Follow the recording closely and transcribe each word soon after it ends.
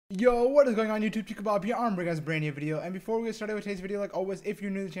Yo, what is going on YouTube? Bob here. I'm bringing us a brand new video. And before we get started with today's video, like always, if you're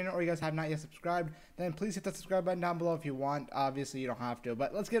new to the channel or you guys have not yet subscribed, then please hit that subscribe button down below if you want. Obviously, you don't have to.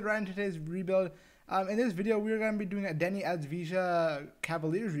 But let's get right into today's rebuild. In this video, we're going to be doing a Deni Avdija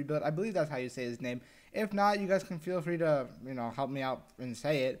Cavaliers rebuild. I believe that's how you say his name. If not, you guys can feel free to, help me out and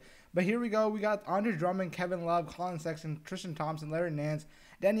say it. But here we go. We got Andre Drummond, Kevin Love, Colin Sexton, Tristan Thompson, Larry Nance,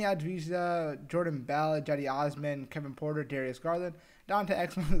 Deni Avdija, Jordan Bell, Jetty Osman, Kevin Porter, Darius Garland, Dante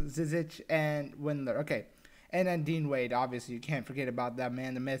Exum, Zizic, and Windler. Okay. And then Dean Wade. Obviously, you can't forget about that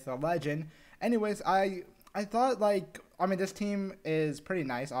man, the myth, the legend. Anyways, I thought, this team is pretty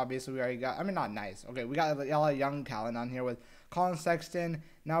nice. Obviously, we already got, not nice. Okay, we got a lot of young talent on here with Colin Sexton.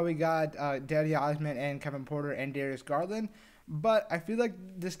 Now we got Deni Osman and Kevin Porter and Darius Garland. But I feel like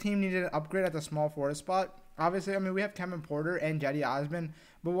this team needed an upgrade at the small forward spot. Obviously, we have Kevin Porter and Jetty Osman,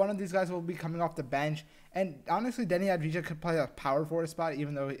 but one of these guys will be coming off the bench. And honestly, Deni Avdija could play a power forward spot,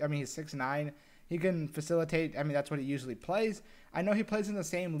 even though, he's 6'9". He can facilitate. That's what he usually plays. I know he plays in the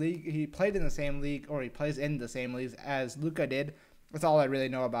same league. He played in the same league, or he plays in the same leagues as Luka did. That's all I really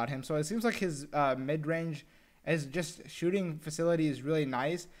know about him. So it seems like his mid-range is just shooting facility is really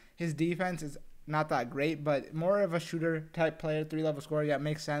nice. His defense is not that great, but more of a shooter type player, 3-level scorer. Yeah,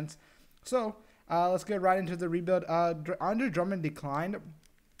 makes sense. So let's get right into the rebuild. Andre Drummond declined,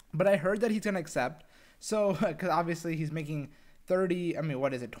 but I heard that he's gonna accept. So because obviously he's making 28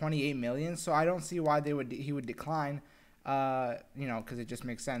 million. So I don't see why he would decline. Because it just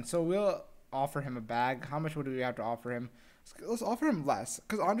makes sense. So we'll offer him a bag. How much would we have to offer him? Let's offer him less,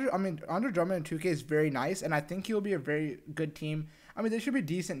 because Andre Drummond in 2K is very nice, and I think he'll be a very good team. They should be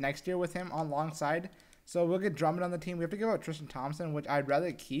decent next year with him alongside. So we'll get Drummond on the team. We have to give out Tristan Thompson, which I'd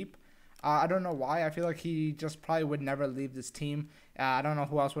rather keep. I don't know why. I feel like he just probably would never leave this team. I don't know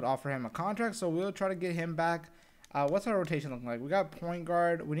who else would offer him a contract, so we'll try to get him back. What's our rotation looking like? We got point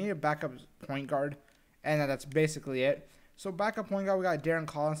guard. We need a backup point guard, and that's basically it. So backup point guard, we got Darren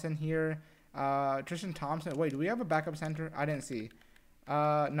Collinson here. Tristan Thompson. Wait, do we have a backup center? I didn't see.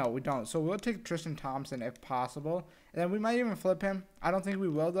 No, we don't. So we'll take Tristan Thompson if possible, and then we might even flip him. I don't think we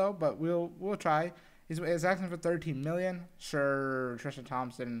will though, but we'll try. He's asking for 13 million. Sure, Tristan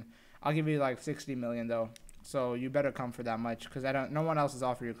Thompson. I'll give you like 60 million though. So you better come for that much, because no one else is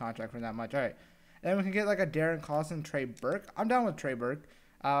offering you a contract for that much. All right. Then we can get like a Darren Collison, Trey Burke. I'm down with Trey Burke.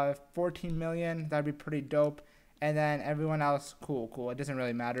 14 million. That'd be pretty dope. And then everyone else, cool. It doesn't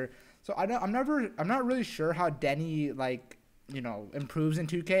really matter. So I'm not really sure how Deni improves in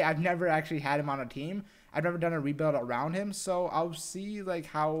 2K. I've never actually had him on a team. I've never done a rebuild around him. So I'll see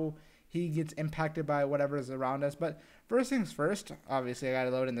how he gets impacted by whatever is around us. But first things first, obviously I gotta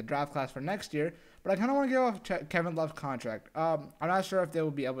load in the draft class for next year. But I kind of want to get off Kevin Love's contract. I'm not sure if they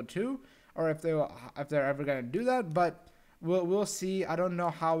will be able to, or if they're ever gonna do that. But we'll see. I don't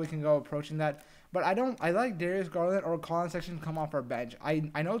know how we can go approaching that. But I like Darius Garland or Colin Sexton come off our bench.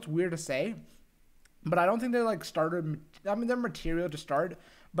 I know it's weird to say, but I don't think they're like starter. They're material to start,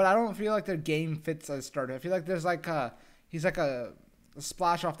 but I don't feel like their game fits as starter. I feel like he's like a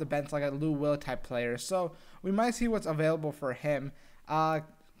splash off the bench, like a Lou Will type player. So we might see what's available for him.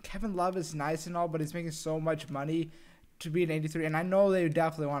 Kevin Love is nice and all, but he's making so much money to be an 83, and I know they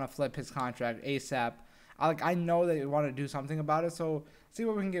definitely want to flip his contract ASAP. I know they want to do something about it, so see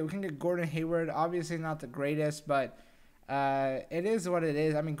what we can get. We can get Gordon Hayward. Obviously not the greatest, but it is what it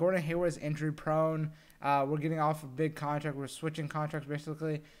is. Gordon Hayward is injury prone. We're getting off a big contract. We're switching contracts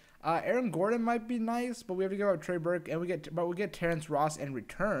basically. Aaron Gordon might be nice, but we have to give up Trey Burke, and we get Terrence Ross in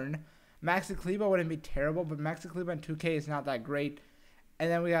return. Maxi Kleber wouldn't be terrible, but Maxi Kleber in 2K is not that great.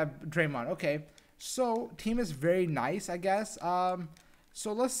 And then we have Draymond. Okay, so team is very nice, I guess.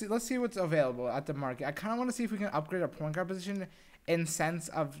 So let's see what's available at the market. I kind of want to see if we can upgrade our point guard position in sense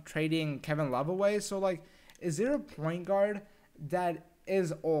of trading Kevin Love away. So is there a point guard that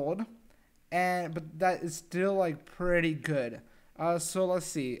is old but that is still pretty good? So let's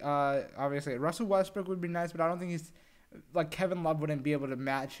see. Obviously Russell Westbrook would be nice, but I don't think he's Kevin Love wouldn't be able to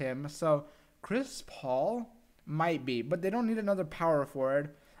match him. So Chris Paul might be, but they don't need another power forward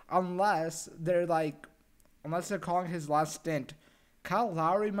unless they're calling his last stint. Kyle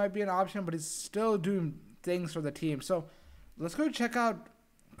Lowry might be an option, but he's still doing things for the team. So let's go check out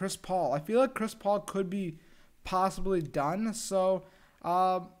Chris Paul. I feel like Chris Paul could be possibly done. So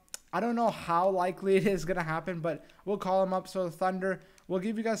I don't know how likely it is going to happen, but we'll call him up. So the Thunder, we'll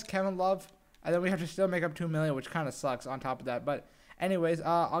give you guys Kevin Love, and then we have to still make up $2 million, which kind of sucks on top of that. But anyways,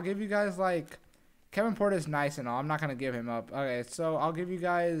 I'll give you guys Kevin Porter is nice and all. I'm not going to give him up. Okay, so I'll give you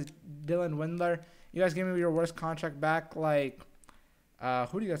guys Dylan Windler. You guys give me your worst contract back.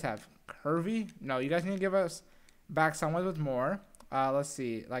 Who do you guys have? Curvy? No, you guys need to give us back someone with more. let's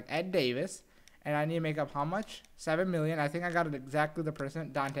see, like Ed Davis, and I need to make up how much? 7 million. I think I got it exactly the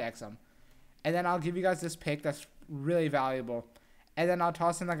person, Dante Exum. And then I'll give you guys this pick that's really valuable. And then I'll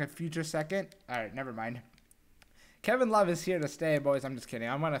toss in like a future second. All right, never mind. Kevin Love is here to stay, boys. I'm just kidding.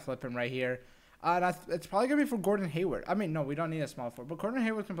 I'm going to flip him right here. It's probably going to be for Gordon Hayward. I mean, no, we don't need a small forward. But Gordon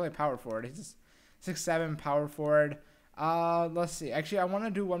Hayward can play power forward. He's 6'7" power forward. Let's see. Actually, I want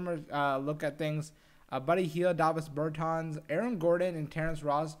to do one more look at things. Buddy Hield, Davis Bertans, Aaron Gordon, and Terrence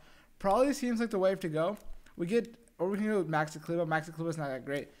Ross probably seems like the wave to go. We can go with Maxi Kleber. Maxi Kleber's not that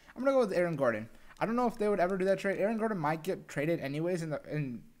great. I'm going to go with Aaron Gordon. I don't know if they would ever do that trade. Aaron Gordon might get traded anyways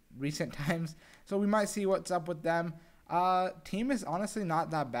in recent times. So we might see what's up with them. Team is honestly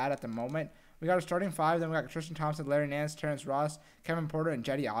not that bad at the moment. We got a starting 5. Then we got Tristan Thompson, Larry Nance, Terrence Ross, Kevin Porter, and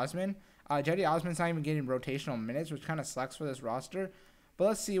Jetty Osman. Jetty Osman's not even getting rotational minutes, which kind of sucks for this roster. But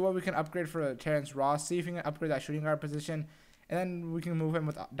let's see what we can upgrade for Terrence Ross. See if we can upgrade that shooting guard position. And then we can move him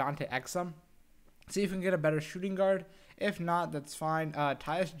with Dante Exum. See if we can get a better shooting guard. If not, that's fine.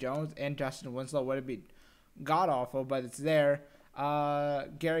 Tyus Jones and Justin Winslow would be god-awful, but it's there.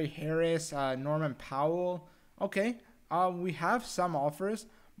 Gary Harris, Norman Powell. Okay, we have some offers,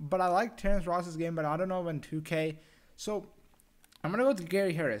 but I like Terrence Ross's game, but I don't know in 2K. So I'm going to go with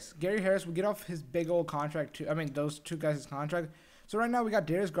Gary Harris. Gary Harris will get off his big old contract, too. I mean, those two guys' contract. So right now we got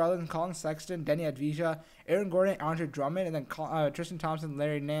Darius Garland, Colin Sexton, Deni Avdija, Aaron Gordon, Andre Drummond, and then Tristan Thompson,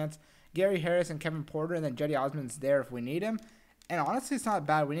 Larry Nance, Gary Harris, and Kevin Porter, and then Jetty Osman's there if we need him. And honestly, it's not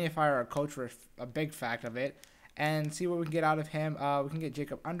bad. We need to fire our coach for a big fact of it and see what we can get out of him. We can get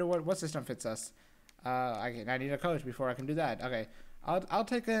Jacob Underwood. What system fits us? I need a coach before I can do that. Okay, I'll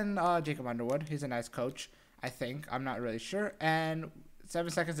take in Jacob Underwood. He's a nice coach, I think. I'm not really sure. And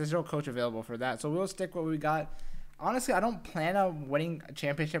 7 seconds, there's no coach available for that. So we'll stick what we got. Honestly, I don't plan on winning a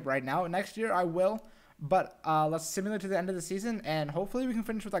championship right now. Next year, I will. But let's simulate to the end of the season, and hopefully we can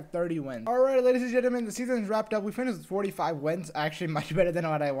finish with like 30 wins. All right, ladies and gentlemen, the season is wrapped up. We finished with 45 wins, actually much better than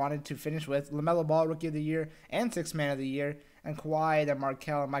what I wanted to finish with. LaMelo Ball, Rookie of the Year, and Sixth Man of the Year, and Kawhi, then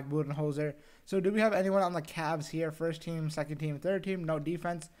Markelle, and Mike Budenholzer. So do we have anyone on the Cavs here? First team, second team, third team? No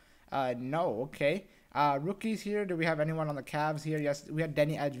defense? No, okay. Rookies here, do we have anyone on the Cavs here? Yes, we had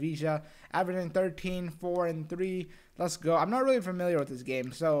Deni Avdija, averaging 13, 4, and 3. Let's go. I'm not really familiar with this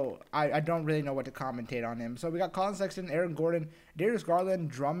game, so I don't really know what to commentate on him. So we got Colin Sexton, Aaron Gordon, Darius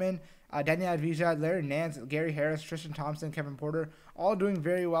Garland, Drummond, Deni Avdija, Larry Nance, Gary Harris, Tristan Thompson, Kevin Porter, all doing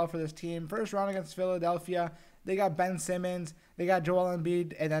very well for this team. First round against Philadelphia, they got Ben Simmons, they got Joel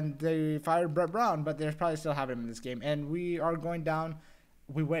Embiid, and then they fired Brett Brown, but they're probably still having him in this game. And we are going down.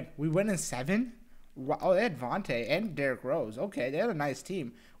 We win. We win in 7. Oh, they had Vontae and Derrick Rose. Okay, they had a nice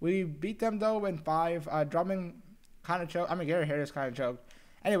team. We beat them, though, in 5. Drummond kind of choked. I mean, Gary Harris kind of choked.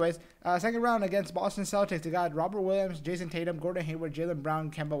 Anyways, second round against Boston Celtics. They got Robert Williams, Jason Tatum, Gordon Hayward, Jaylen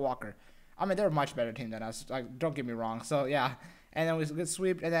Brown, Kemba Walker. I mean, they're a much better team than us. Like, don't get me wrong. So, yeah. And then we get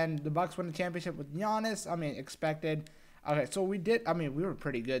swept. And then the Bucks won the championship with Giannis. I mean, expected. Okay, so we did. I mean, we were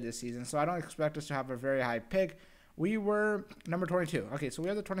pretty good this season. So I don't expect us to have a very high pick. We were number 22. Okay, so we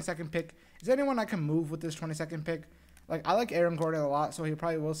have the 22nd pick. Is there anyone I can move with this 22nd pick? Like, I like Aaron Gordon a lot, so he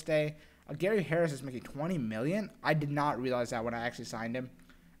probably will stay. Gary Harris is making $20 million. I did not realize that when I actually signed him,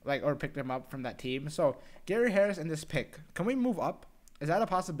 like, or picked him up from that team. So Gary Harris and this pick, can we move up? Is that a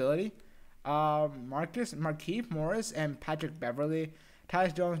possibility? Markieff Morris and Patrick Beverly,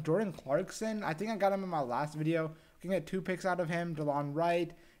 Tyus Jones, Jordan Clarkson. I think I got him in my last video. We can get 2 picks out of him. DeLon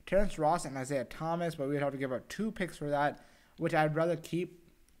Wright, Terrence Ross, and Isaiah Thomas, but we'd have to give up 2 picks for that, which I'd rather keep.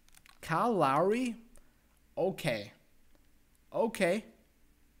 Kyle Lowry, okay. I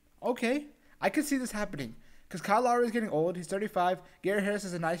could see this happening because Kyle Lowry is getting old. He's 35. Gary Harris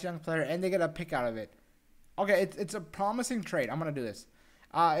is a nice young player, and they get a pick out of it. Okay, it's a promising trade. I'm gonna do this.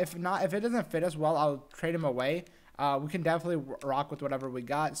 If it doesn't fit us well, I'll trade him away. We can definitely rock with whatever we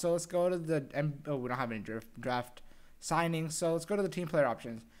got. So let's go to the we don't have any draft signings. So let's go to the team player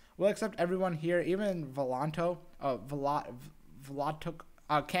options. We'll accept everyone here, even Kankar.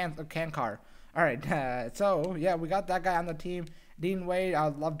 All right, so yeah, we got that guy on the team. Dean Wade,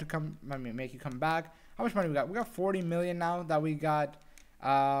 I'd love to make you come back. How much money we got? We got 40 million now that we got.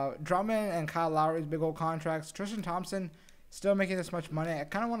 Drummond and Kyle Lowry's big old contracts. Tristan Thompson still making this much money. I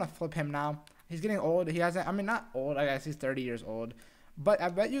kind of want to flip him now. He's getting old. He hasn't. I mean, not old. I guess he's 30 years old. But I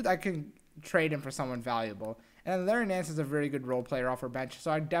bet you I can trade him for someone valuable. And Larry Nance is a very good role player off our bench,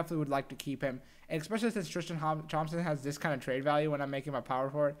 so I definitely would like to keep him. And especially since Tristan Thompson has this kind of trade value when I'm making my power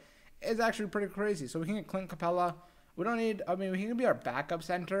forward, it's actually pretty crazy. So we can get Clint Capella. We don't need. I mean, he can be our backup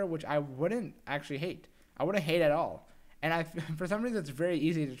center, which I wouldn't actually hate. I wouldn't hate at all. And for some reason, it's very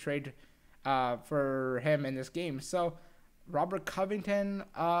easy to trade for him in this game. So Robert Covington.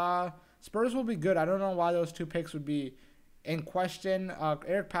 Spurs will be good. I don't know why those 2 picks would be in question.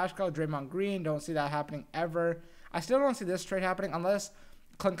 Eric Paschall, Draymond Green. Don't see that happening ever. I still don't see this trade happening unless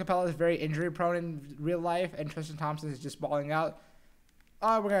Clint Capella is very injury prone in real life and Tristan Thompson is just balling out.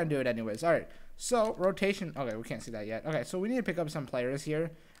 We're going to do it anyways. All right. So, rotation. Okay, we can't see that yet. Okay, so we need to pick up some players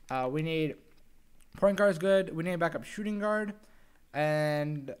here. We need point guard is good. We need a backup shooting guard.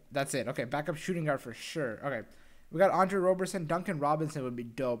 And that's it. Okay, backup shooting guard for sure. Okay, we got Andre Roberson. Duncan Robinson would be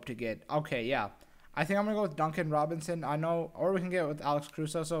dope to get. Okay, yeah. I think I'm going to go with Duncan Robinson. I know, or we can get it with Alex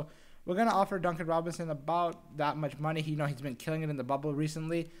Caruso. So, we're going to offer Duncan Robinson about that much money. He's been killing it in the bubble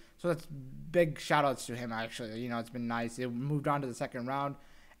recently. So, that's big shout-outs to him, actually. It's been nice. It moved on to the second round.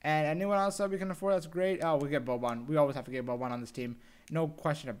 And anyone else that we can afford, that's great. Oh, we get Boban. We always have to get Boban on this team. No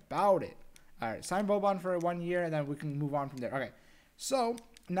question about it. All right, sign Boban for 1 year, and then we can move on from there. Okay, so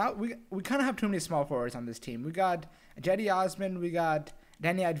now we kind of have too many small forwards on this team. We got Cedi Osman, we got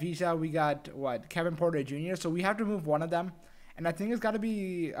Deni Avdija, we got, Kevin Porter Jr., so we have to move one of them. And I think it's got to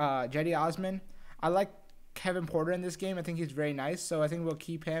be Cedi Osman. I like Kevin Porter in this game. I think he's very nice, so I think we'll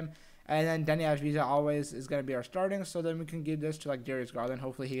keep him. And then Deni Avdija always is going to be our starting, so then we can give this to, Darius Garland.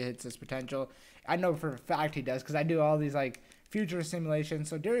 Hopefully he hits his potential. I know for a fact he does because I do all these, future simulations.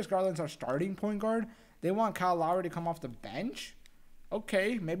 So Darius Garland's our starting point guard. They want Kyle Lowry to come off the bench.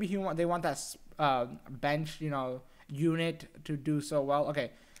 Okay, maybe they want that bench, unit to do so well.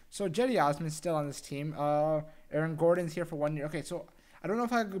 Okay, so Cedi Osman's still on this team. Aaron Gordon's here for 1 year. Okay, so I don't know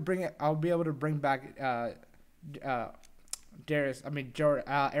if I could I'll be able to bring back Aaron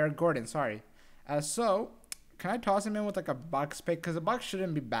Gordon. Sorry. So can I toss him in with a Bucks pick? Because the Bucks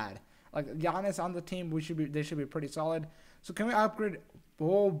shouldn't be bad. Giannis on the team, they should be pretty solid. So can we upgrade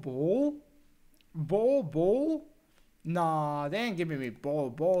Bol? Nah, they ain't giving me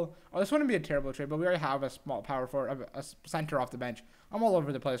Bol. Oh, this wouldn't be a terrible trade, but we already have a small power forward, a center off the bench. I'm all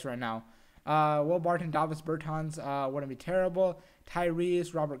over the place right now. Will Barton, Davis Bertans wouldn't be terrible.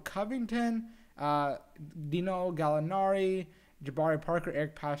 Tyrese, Robert Covington, Dino Gallinari, Jabari Parker,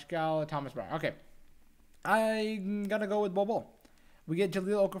 Eric Paschall, Thomas Brown. Okay, I'm gonna go with Bol. We get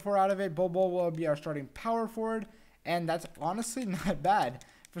Jahlil Okafor out of it. Bol will be our starting power forward. And that's honestly not bad.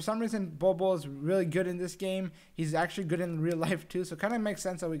 For some reason, Bol is really good in this game. He's actually good in real life too, so it kind of makes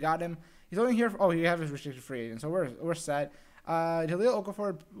sense that we got him. He's only here for, he has his restricted free agent, so we're set. Jahlil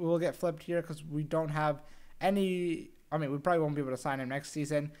Okafor will get flipped here because we don't have any. We probably won't be able to sign him next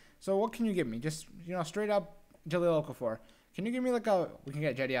season. So what can you give me? Just straight up Jahlil Okafor. Can you give me we can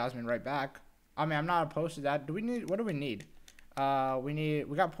get Cedi Osman right back. I'm not opposed to that. What do we need?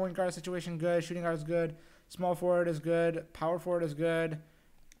 We got point guard situation good, shooting guard is good. Small forward is good. Power forward is good.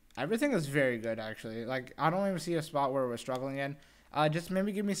 Everything is very good, actually. I don't even see a spot where we're struggling in. Just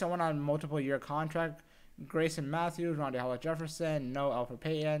maybe give me someone on multiple-year contract. Grayson Matthews, Rondae Hollis-Jefferson. No. Alfred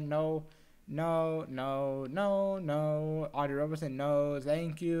Payton. No. Audrey Robertson. No.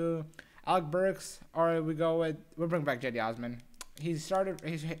 Thank you. Alec Burks. All right, we'll bring back Cedi Osman. He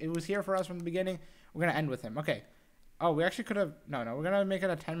was here for us from the beginning. We're going to end with him. Okay. Oh, we actually could have. No. We're going to make it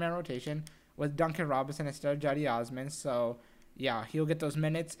a 10-man rotation with Duncan Robinson instead of Cedi Osman. So, yeah, he'll get those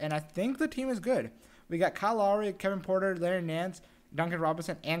minutes. And I think the team is good. We got Kyle Lowry, Kevin Porter, Larry Nance, Duncan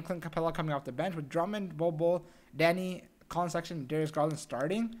Robinson, and Clint Capella coming off the bench with Drummond, Bol, Danny, Colin Sexton, Darius Garland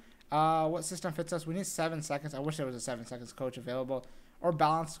starting. What system fits us? We need 7 seconds. I wish there was a 7 seconds coach available. Or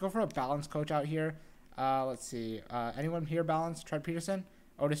balance. Let's go for a balanced coach out here. Let's see. Anyone here balanced? Tread Peterson?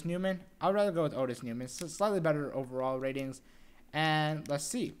 Otis Newman? I would rather go with Otis Newman. So slightly better overall ratings. And let's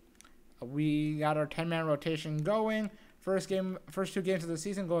see. We got our 10-man rotation going. First 2 games of the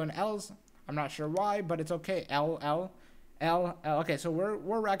season going L's. I'm not sure why, but it's okay. L. Okay, so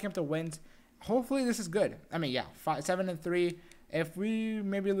we're racking up the wins. Hopefully this is good. 7-3. If we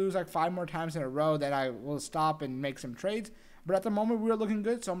maybe lose 5 more times in a row, then I will stop and make some trades. But at the moment, we're looking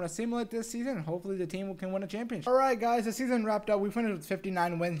good, so I'm going to simulate this season, and hopefully the team can win a championship. All right, guys, the season wrapped up. We finished with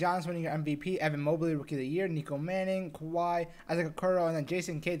 59 wins. Giannis winning your MVP, Evan Mobley, Rookie of the Year, Nico Manning, Kawhi, Isaac Okoro, and then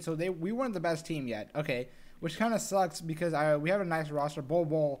Jason Kidd. So we weren't the best team yet, okay, which kind of sucks because we have a nice roster.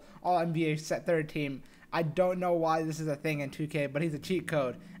 Bol, all-NBA set third team. I don't know why this is a thing in 2K, but he's a cheat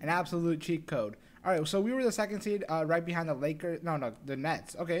code, an absolute cheat code. All right, so we were the second seed right behind the Lakers. No, the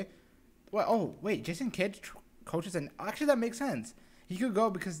Nets. Okay. Well, oh, wait, Jason Kidd coaches, and actually that makes sense. He could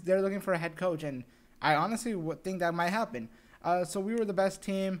go because they're looking for a head coach, and I honestly would think that might happen. So we were the best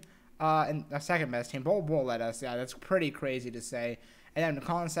team, and the second best team. Bol led us. Yeah, that's pretty crazy to say. And then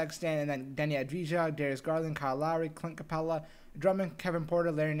Colin Sexton, and then Deni Avdija, Darius Garland, Kyle Lowry, Clint Capella, Drummond, Kevin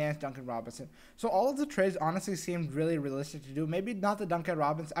Porter, Larry Nance, Duncan Robinson. So all of the trades honestly seemed really realistic to do. Maybe not the Duncan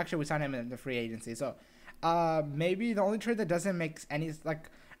Robinson. Actually, we signed him in the free agency. So Maybe the only trade that doesn't make any, like,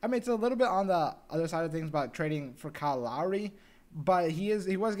 I mean, it's a little bit on the other side of things about trading for Kyle Lowry, but he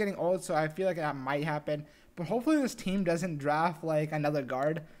was getting old, so I feel like that might happen. But hopefully this team doesn't draft like another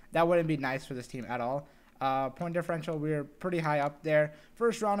guard. That wouldn't be nice for this team at all. Point differential, we're pretty high up there.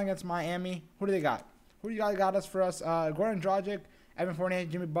 First round against Miami. Who do they got? Who do you guys got us for us? Goran Dragic, Evan Fournier,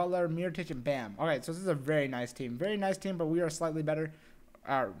 Jimmy Butler, Mirotic, and Bam. Okay, so this is a very nice team. Very nice team, but we are slightly better.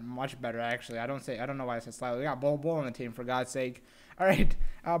 Much better, actually. I don't know why I said slightly. We got Bol Bol on the team, for God's sake. All right,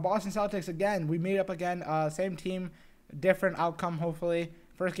 Boston Celtics again. We made up again. Same team, different outcome, hopefully.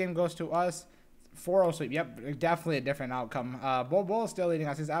 First game goes to us. 4-0 sweep. Yep, definitely a different outcome. Bol Bol is still leading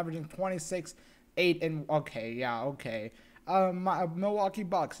us. He's averaging 26, 8, and okay, yeah, okay. Milwaukee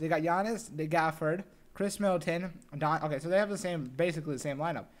Bucks. They got Giannis, they Gafford, Chris Middleton, Don. Okay, so they have basically the same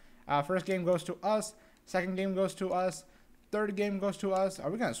lineup. First game goes to us. Second game goes to us. Third game goes to us.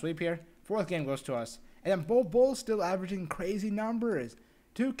 Are we gonna sweep here? Fourth game goes to us. And then Bol Bol's still averaging crazy numbers.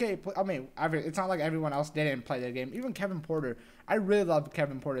 2K. I mean, it's not like everyone else didn't play the game. Even Kevin Porter. I really love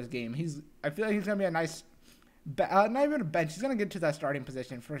Kevin Porter's game. I feel like he's gonna be a nice, not even a bench. He's gonna get to that starting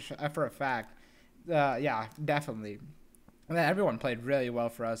position for a fact. Yeah, definitely. And then everyone played really well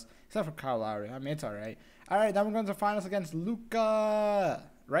for us, except for Kyle Lowry. I mean, it's all right. All right, then we're going to the finals against Luka,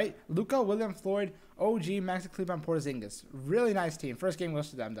 right? Luka, William Floyd, OG, Maxi Kleber, and Porzingis. Really nice team. First game goes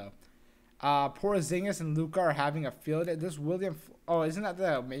to them, though. Porzingis and Luka are having a field day. This William, isn't that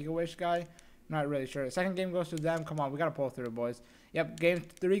the Make-A-Wish guy? Not really sure. Second game goes to them. Come on, we got to pull through, boys. Yep, game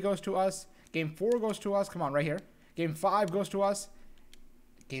 3 goes to us. Game 4 goes to us. Come on, right here. Game 5 goes to us.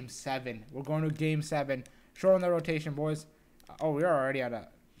 Game 7. We're going to game 7. Short on the rotation, boys. We are already at a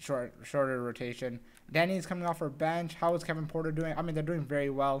shorter rotation. Deni's coming off our bench. How is Kevin Porter doing? I mean, they're doing very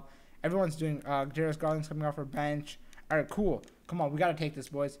well. Everyone's doing. Darius Garland's coming off our bench. All right, cool. Come on, we got to take this,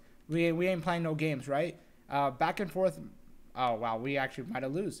 boys. We ain't playing no games, right? Back and forth. Oh, wow. We actually might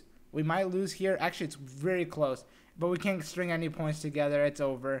lose. We might lose here. Actually, it's very close. But we can't string any points together. It's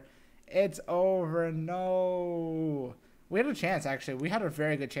over. It's over. No. We had a chance, actually. We had a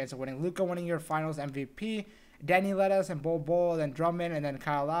very good chance of winning. Luka winning your finals MVP. Deni led us, and Bol Bol, then Drummond, and then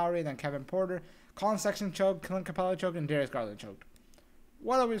Kyle Lowry, then Kevin Porter. Colin Sexton choked, Clint Capella choked, and Darius Garland choked.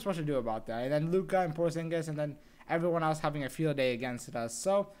 What are we supposed to do about that? And then Luka and Porzingis, and then everyone else having a field day against us.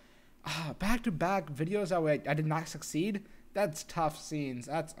 So, back-to-back videos that I did not succeed. That's tough scenes.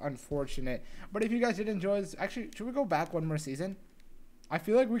 That's unfortunate. But if you guys did enjoy this, actually, should we go back one more season? I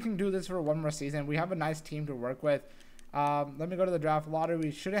feel like we can do this for one more season. We have a nice team to work with. Let me go to the draft lottery. We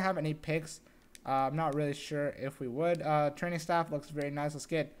shouldn't have any picks. I'm not really sure if we would. Training staff looks very nice. Let's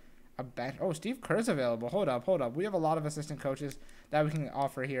get a bench. Oh, Steve Kerr's available. Hold up. We have a lot of assistant coaches that we can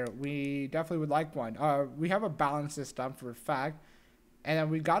offer here. We definitely would like one. We have a balanced system for a fact. And then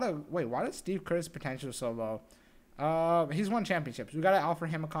we gotta wait. Why is Steve Kerr's potential so low? He's won championships. We gotta offer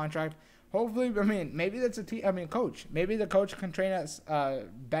him a contract. Hopefully, I mean, maybe that's coach. Maybe the coach can train us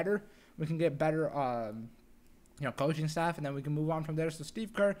better. We can get better coaching staff, and then we can move on from there. So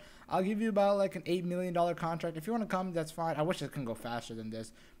Steve Kerr, I'll give you about like an $8 million contract. If you want to come, that's fine. I wish it can go faster than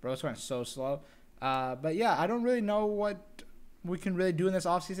this, bro. It's going so slow. But yeah, I don't really know what we can really do in this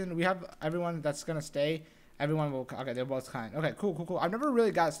offseason. We have everyone that's going to stay. Everyone will, okay, they're both kind. Okay, cool. I've never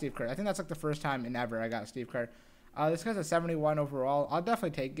really got Steve Kerr. I think that's like the first time in ever I got Steve Kerr. This guy's a 71 overall. I'll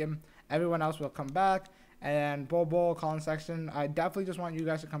definitely take him. Everyone else will come back. And Bol Bol, Colin Sexton, I definitely just want you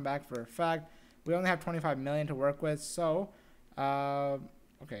guys to come back for a fact. We only have $25 million to work with, so,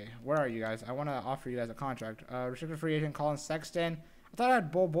 okay, where are you guys? I want to offer you guys a contract. Restricted free agent Colin Sexton. I thought I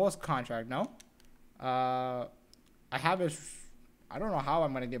had Bol Bol's contract, no? I have his, I don't know how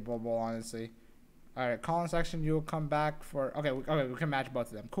I'm going to get Bol Bol, honestly. All right, Colin Sexton, you'll come back for, okay, we can match both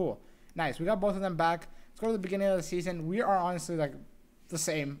of them. Cool. Nice, we got both of them back. Let's go to the beginning of the season. We are honestly, like, the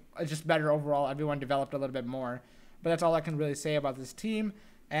same, just better overall. Everyone developed a little bit more, but that's all I can really say about this team.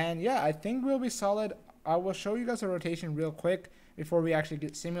 And yeah, I think we'll be solid. I will show you guys a rotation real quick before we actually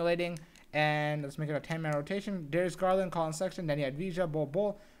get simulating. And let's make it a 10-man rotation. Darius Garland, Colin Sexton, Deni Avdija, Bol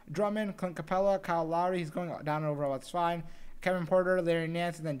Bol, Drummond, Clint Capella, Kyle Lowry. He's going down overall. That's fine. Kevin Porter, Larry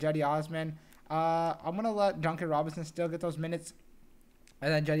Nance, and then Jetty Osman. I'm going to let Duncan Robinson still get those minutes.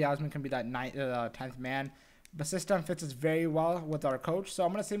 And then Jetty Osman can be that 10th man. The system fits us very well with our coach. So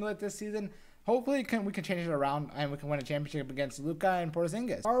I'm going to simulate this season. Hopefully we can change it around and we can win a championship against Luka and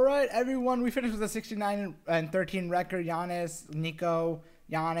Porzingis. All right, everyone, we finished with a 69-13 record. Giannis, Nico,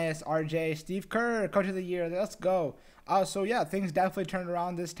 Giannis, RJ, Steve Kerr, Coach of the Year. Let's go. So yeah, things definitely turned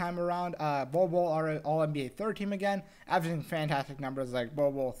around this time around. Bol Bol, our All-NBA third team again, averaging fantastic numbers like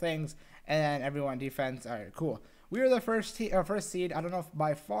Bol Bol things, and then everyone defense. All right, cool. We were the first seed. I don't know if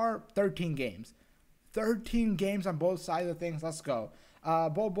by far 13 games. 13 games on both sides of things. Let's go.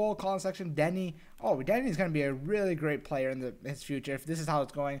 Bull, comment section, Deni. Oh, Deni's going to be a really great player in his future if this is how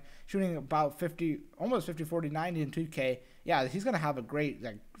it's going. Shooting about 50, almost 50, 40, 90 in 2K. Yeah, he's going to have a great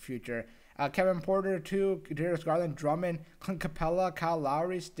future. Kevin Porter, too, Darius Garland, Drummond, Clint Capella, Kyle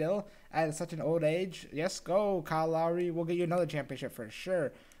Lowry still at such an old age. Yes, go, Kyle Lowry. We'll get you another championship for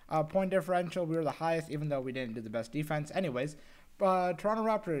sure. Point differential, we were the highest, even though we didn't do the best defense. Anyways, Toronto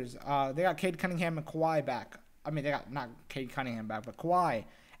Raptors, they got Cade Cunningham and Kawhi back. I mean, they got not Cade Cunningham back, but Kawhi.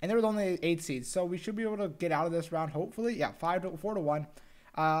 And they were only 8 seeds, so we should be able to get out of this round, hopefully. Yeah, 4-1.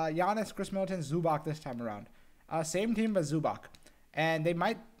 Giannis, Chris Middleton, Zubac this time around. Same team, but Zubac. And they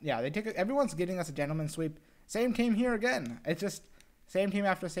might, yeah, everyone's getting us a gentleman's sweep. Same team here again. It's just same team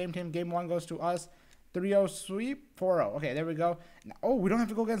after same team. Game 1 goes to us. 3-0 sweep, 4-0. Okay, there we go. Oh, we don't have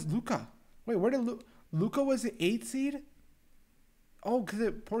to go against Luka. Wait, where did Luka was the 8th seed? Oh, because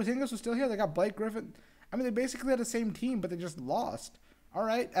Porzingis was still here. They got Blake Griffin. I mean, they basically had the same team, but they just lost. All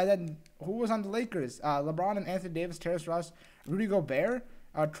right, and then who was on the Lakers? LeBron and Anthony Davis, Terrence Ross, Rudy Gobert,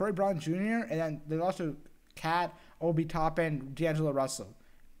 Troy Brown Jr., and then they lost to Cat, Obi Toppin, D'Angelo Russell.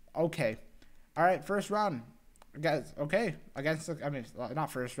 Okay. All right, first round. Guys, okay. Against the, I mean,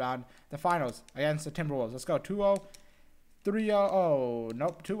 not first round. The finals against the Timberwolves. Let's go. 2-0. 3-0. Oh,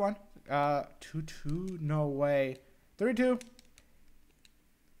 nope. 2-1. 2-2. No way. 3-2.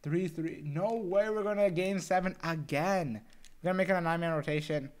 3-3. No way we're going to game 7 again. We're going to make it a 9-man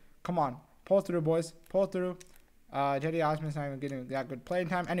rotation. Come on. Pull through, boys. Pull through. Jetty Osman's not even getting that good playing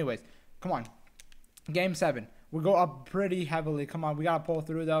time. Anyways, come on. Game 7. We go up pretty heavily. Come on. We got to pull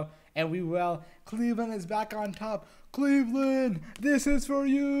through, though. And we will. Cleveland is back on top. Cleveland, this is for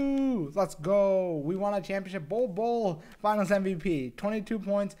you. Let's go. We won a championship. Bull. Finals MVP. 22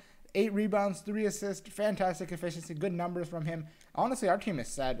 points, 8 rebounds, 3 assists. Fantastic efficiency. Good numbers from him. Honestly, our team is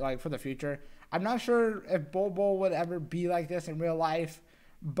set for the future. I'm not sure if Bull would ever be like this in real life,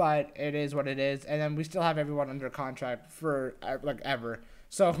 but it is what it is. And then we still have everyone under contract for ever.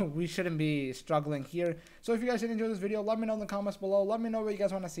 So we shouldn't be struggling here. So if you guys did enjoy this video, let me know in the comments below. Let me know what you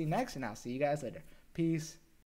guys want to see next, and I'll see you guys later. Peace.